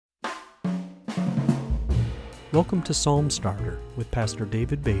Welcome to Psalm Starter with Pastor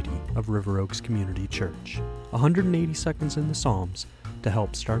David Beatty of River Oaks Community Church. 180 seconds in the Psalms to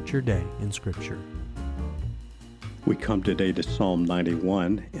help start your day in Scripture. We come today to Psalm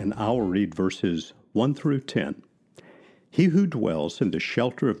 91, and I'll read verses 1 through 10. He who dwells in the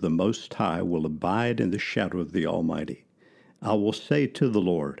shelter of the Most High will abide in the shadow of the Almighty. I will say to the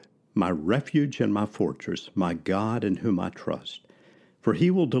Lord, my refuge and my fortress, my God in whom I trust. For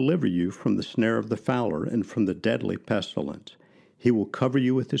he will deliver you from the snare of the fowler and from the deadly pestilence. He will cover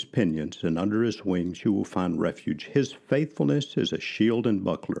you with his pinions, and under his wings you will find refuge. His faithfulness is a shield and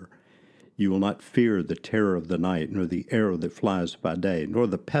buckler. You will not fear the terror of the night, nor the arrow that flies by day, nor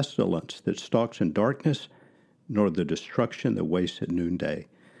the pestilence that stalks in darkness, nor the destruction that wastes at noonday.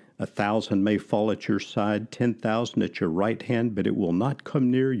 1,000 may fall at your side, 10,000 at your right hand, but it will not come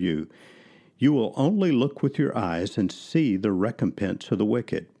near you. You will only look with your eyes and see the recompense of the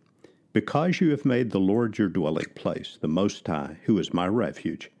wicked. Because you have made the Lord your dwelling place, the Most High, who is my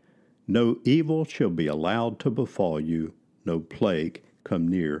refuge, no evil shall be allowed to befall you, no plague come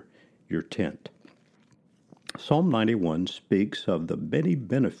near your tent. Psalm 91 speaks of the many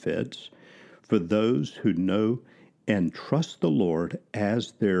benefits for those who know and trust the Lord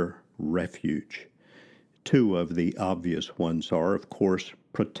as their refuge. Two of the obvious ones are, of course,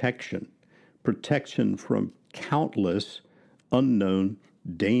 protection from countless unknown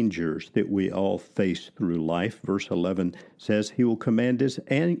dangers that we all face through life. Verse 11 says, he will command his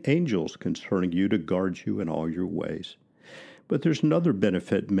angels concerning you to guard you in all your ways. But there's another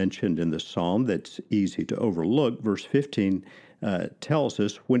benefit mentioned in the psalm that's easy to overlook. Verse 15 tells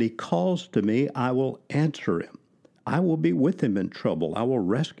us, when he calls to me, I will answer him. I will be with him in trouble. I will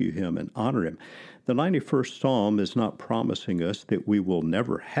rescue him and honor him. The 91st Psalm is not promising us that we will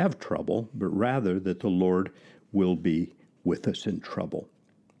never have trouble, but rather that the Lord will be with us in trouble.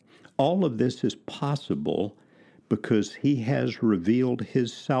 All of this is possible because he has revealed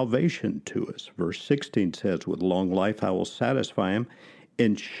his salvation to us. Verse 16 says, with long life I will satisfy him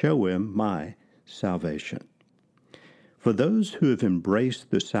and show him my salvation. For those who have embraced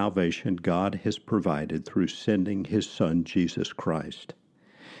the salvation God has provided through sending his Son, Jesus Christ,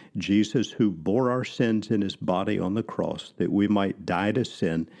 Jesus who bore our sins in his body on the cross that we might die to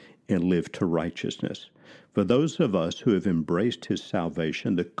sin and live to righteousness. For those of us who have embraced his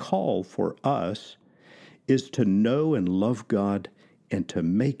salvation, the call for us is to know and love God and to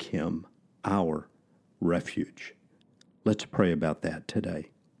make him our refuge. Let's pray about that today.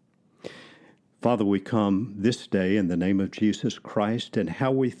 Father, we come this day in the name of Jesus Christ, and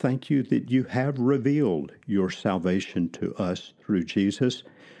how we thank you that you have revealed your salvation to us through Jesus.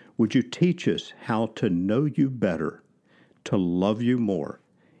 Would you teach us how to know you better, to love you more,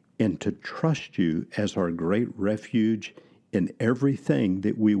 and to trust you as our great refuge in everything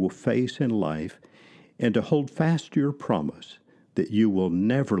that we will face in life, and to hold fast to your promise that you will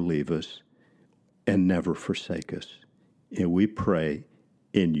never leave us and never forsake us. And we pray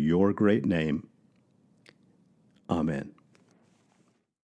in your great name. Amen.